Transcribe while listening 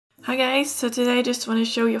Hi guys, so today I just want to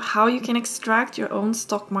show you how you can extract your own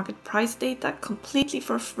stock market price data completely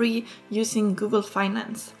for free using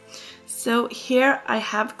Googlefinance. So here I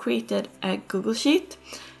have created a Google sheet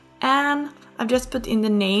and I've just put in the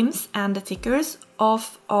names and the tickers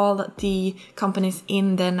of all the companies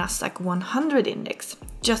in the Nasdaq 100 index,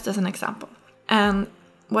 just as an example. And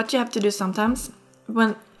what you have to do sometimes,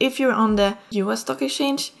 if you're on the US stock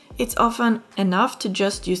exchange, it's often enough to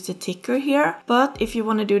just use the ticker here. But if you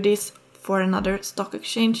want to do this for another stock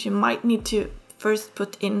exchange, you might need to first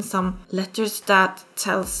put in some letters that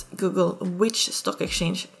tells Google which stock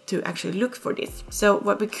exchange to actually look for this. So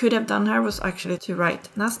what we could have done here was actually to write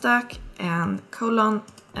Nasdaq and colon,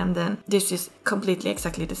 and then this is completely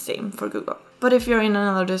exactly the same for Google. But if you're in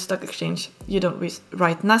another stock exchange, you don't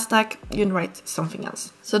write Nasdaq, you write something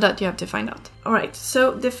else. So that you have to find out. Alright,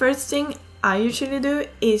 so the first thing I usually do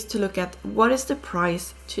is to look at what is the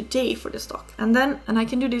price today for the stock. And I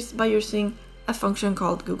can do this by using a function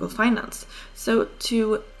called Googlefinance. So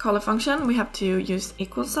to call a function, we have to use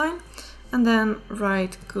equal sign and then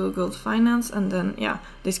write Googlefinance, and then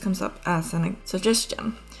this comes up as a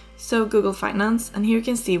suggestion. So Googlefinance, and here you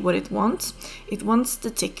can see what it wants. It wants the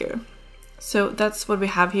ticker. So that's what we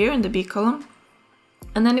have here in the B column.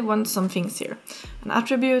 And then it wants some things here. An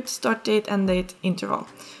attribute, start date, end date, interval.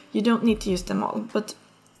 You don't need to use them all, but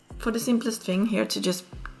for the simplest thing here to just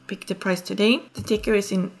pick the price today, the ticker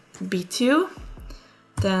is in B2,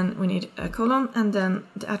 then we need a colon, and then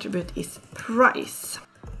the attribute is price.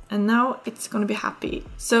 And now it's going to be happy.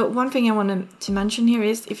 So one thing I wanted to mention here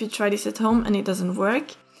is if you try this at home and it doesn't work,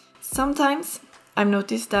 sometimes I've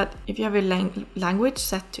noticed that if you have a language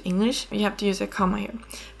set to English, you have to use a comma here.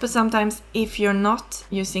 But sometimes if you're not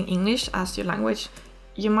using English as your language,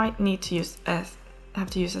 you might need to have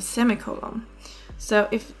to use a semicolon. So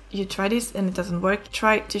if you try this and it doesn't work,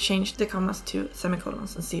 try to change the commas to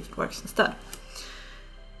semicolons and see if it works instead.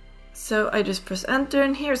 So I just press enter,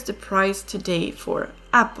 and here's the price today for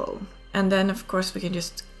Apple. And then of course we can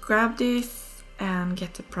just grab this and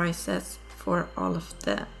get the prices for all of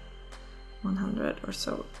the 100 or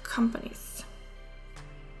so companies.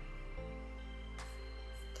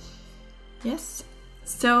 Yes.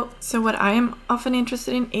 So what I am often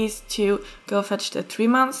interested in is to go fetch the 3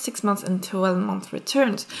 months, 6 months and 12-month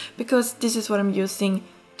returns, because this is what I'm using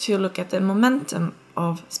to look at the momentum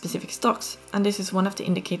of specific stocks. And this is one of the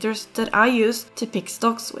indicators that I use to pick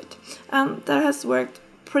stocks with. And that has worked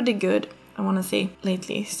pretty good, I want to say,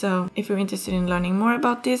 lately. So if you're interested in learning more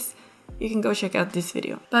about this, you can go check out this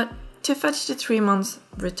video. But to fetch the 3 months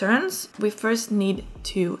returns, we first need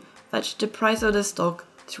to fetch the price of the stock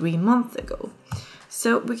 3 months ago.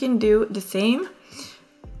 So we can do the same.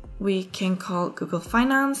 We can call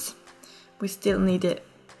Googlefinance. We still need a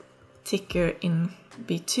ticker in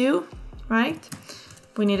B2, right?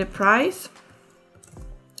 We need a price.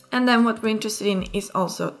 And then what we're interested in is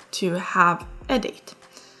also to have a date.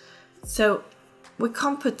 So we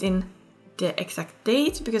can't put in the exact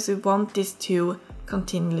date because we want this to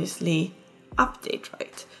continuously update,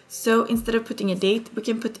 right? So instead of putting a date, we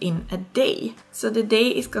can put in a day. So the day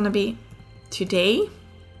is gonna be today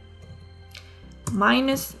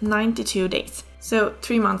minus 92 days. So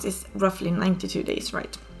 3 months is roughly 92 days,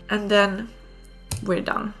 right? And then we're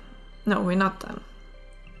done. No, we're not done.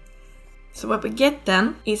 So what we get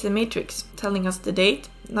then is a matrix telling us the date.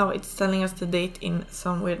 Now it's telling us the date in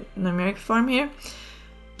some weird numeric form here.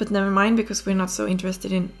 But never mind, because we're not so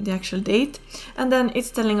interested in the actual date. And then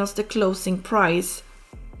it's telling us the closing price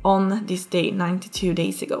on this day 92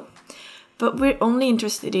 days ago. But we're only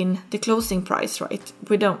interested in the closing price, right?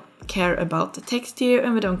 We don't care about the text here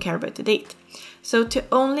and we don't care about the date. So to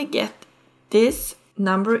only get this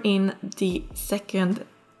number in the second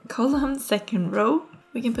column, second row,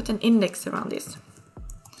 we can put an index around this.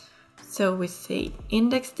 So we say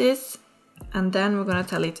index this, and then we're gonna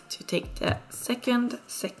tell it to take the second.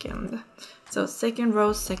 So second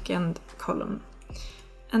row, second column.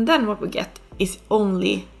 And then what we get is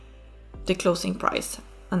only the closing price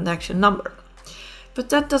and the actual number. But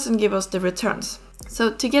that doesn't give us the returns.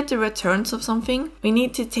 So to get the returns of something, we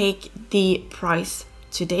need to take the price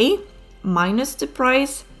today minus the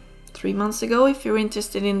price 3 months ago, if you're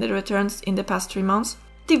interested in the returns in the past 3 months,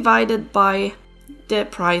 divided by the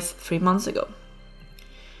price 3 months ago.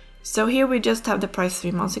 So here we just have the price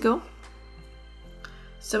 3 months ago.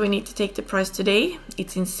 So we need to take the price today,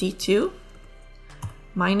 it's in C2,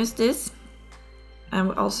 minus this, and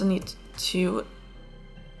we also need to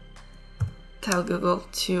tell Google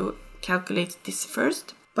to calculate this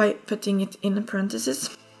first by putting it in a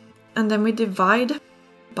parenthesis, and then we divide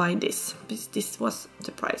by this, because this was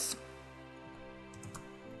the price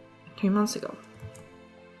 3 months ago.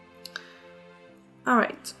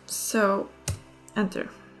 Alright, so enter.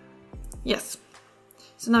 Yes.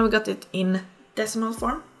 So now we got it in decimal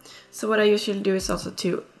form. So what I usually do is also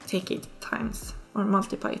to take it times or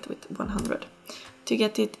multiply it with 100 to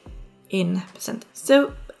get it in percent.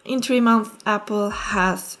 So in 3 months, Apple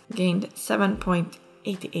has gained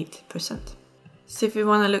 7.88%. So if you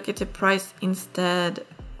want to look at the price instead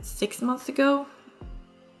 6 months ago,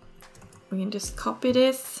 we can just copy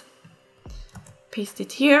this, paste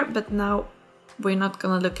it here, but now we're not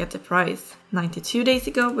going to look at the price 92 days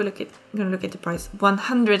ago, we're going to look at the price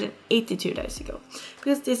 182 days ago,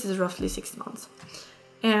 because this is roughly 6 months.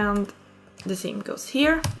 And the same goes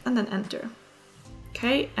here, and then enter.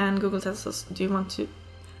 Okay, and Google tells us, do you want to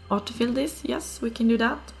autofill this? Yes, we can do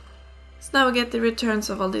that. So now we get the returns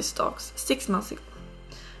of all these stocks 6 months ago.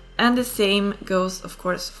 And the same goes, of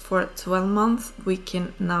course, for 12 months. We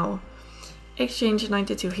can now exchange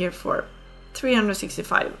 92 here for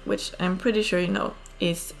 365, which I'm pretty sure you know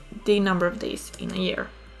is the number of days in a year.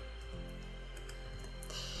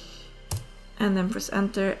 And then press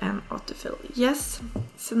enter and autofill. Yes.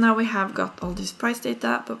 So now we have got all this price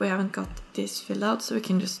data, but we haven't got this filled out, so we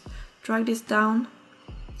can just drag this down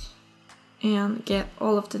and get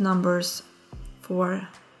all of the numbers for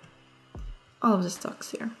all of the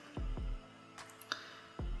stocks here.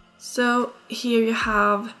 So here you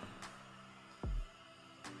have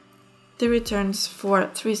the returns for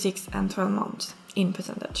 3, 6 and 12 months in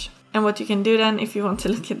percentage. And what you can do then, if you want to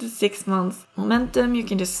look at the 6 months momentum, you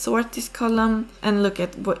can just sort this column and look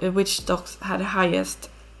at which stocks had the highest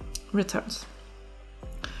returns.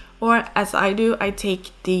 Or as I do, I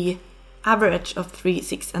take the average of 3,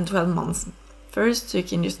 6 and 12 months first, so you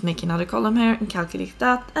can just make another column here and calculate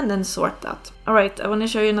that and then sort that. Alright, I want to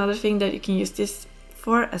show you another thing that you can use this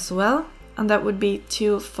for as well, and that would be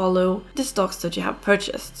to follow the stocks that you have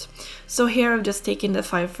purchased. So here I've just taken the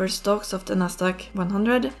 5 first stocks of the Nasdaq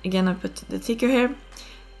 100. Again, I put the ticker here.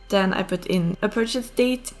 Then I put in a purchase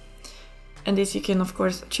date, and this you can of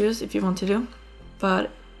course choose if you want to do,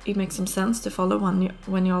 but it makes some sense to follow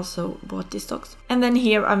when you also bought these stocks. And then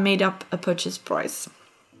here I made up a purchase price,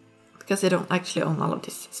 because I don't actually own all of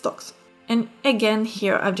these stocks. And again,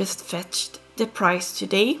 here I've just fetched the price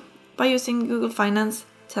today by using Googlefinance,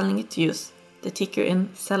 telling it to use the ticker in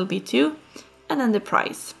cell B2 and then the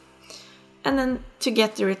price. And then to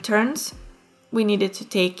get the returns, we needed to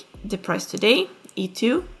take the price today,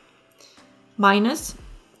 E2, minus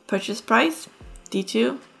purchase price,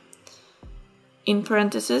 D2, in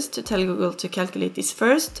parentheses to tell Google to calculate this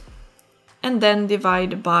first, and then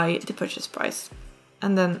divide by the purchase price,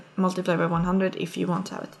 and then multiply by 100 if you want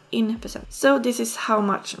to have it in percent. So this is how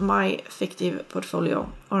much my fictive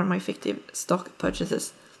portfolio or my fictive stock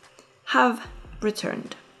purchases have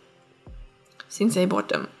returned since I bought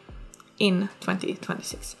them in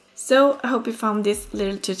 2026. So I hope you found this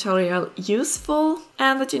little tutorial useful,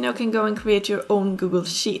 and that you now can go and create your own Google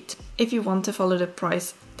sheet if you want to follow the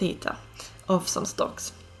price data of some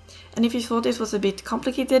stocks. And if you thought this was a bit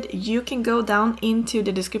complicated, you can go down into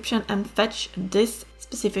the description and fetch this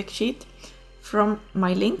specific sheet from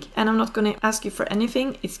my link. And I'm not going to ask you for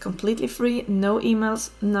anything. It's completely free, no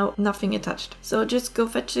emails, nothing attached. So just go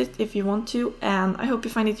fetch it if you want to, and I hope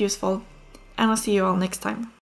you find it useful, and I'll see you all next time.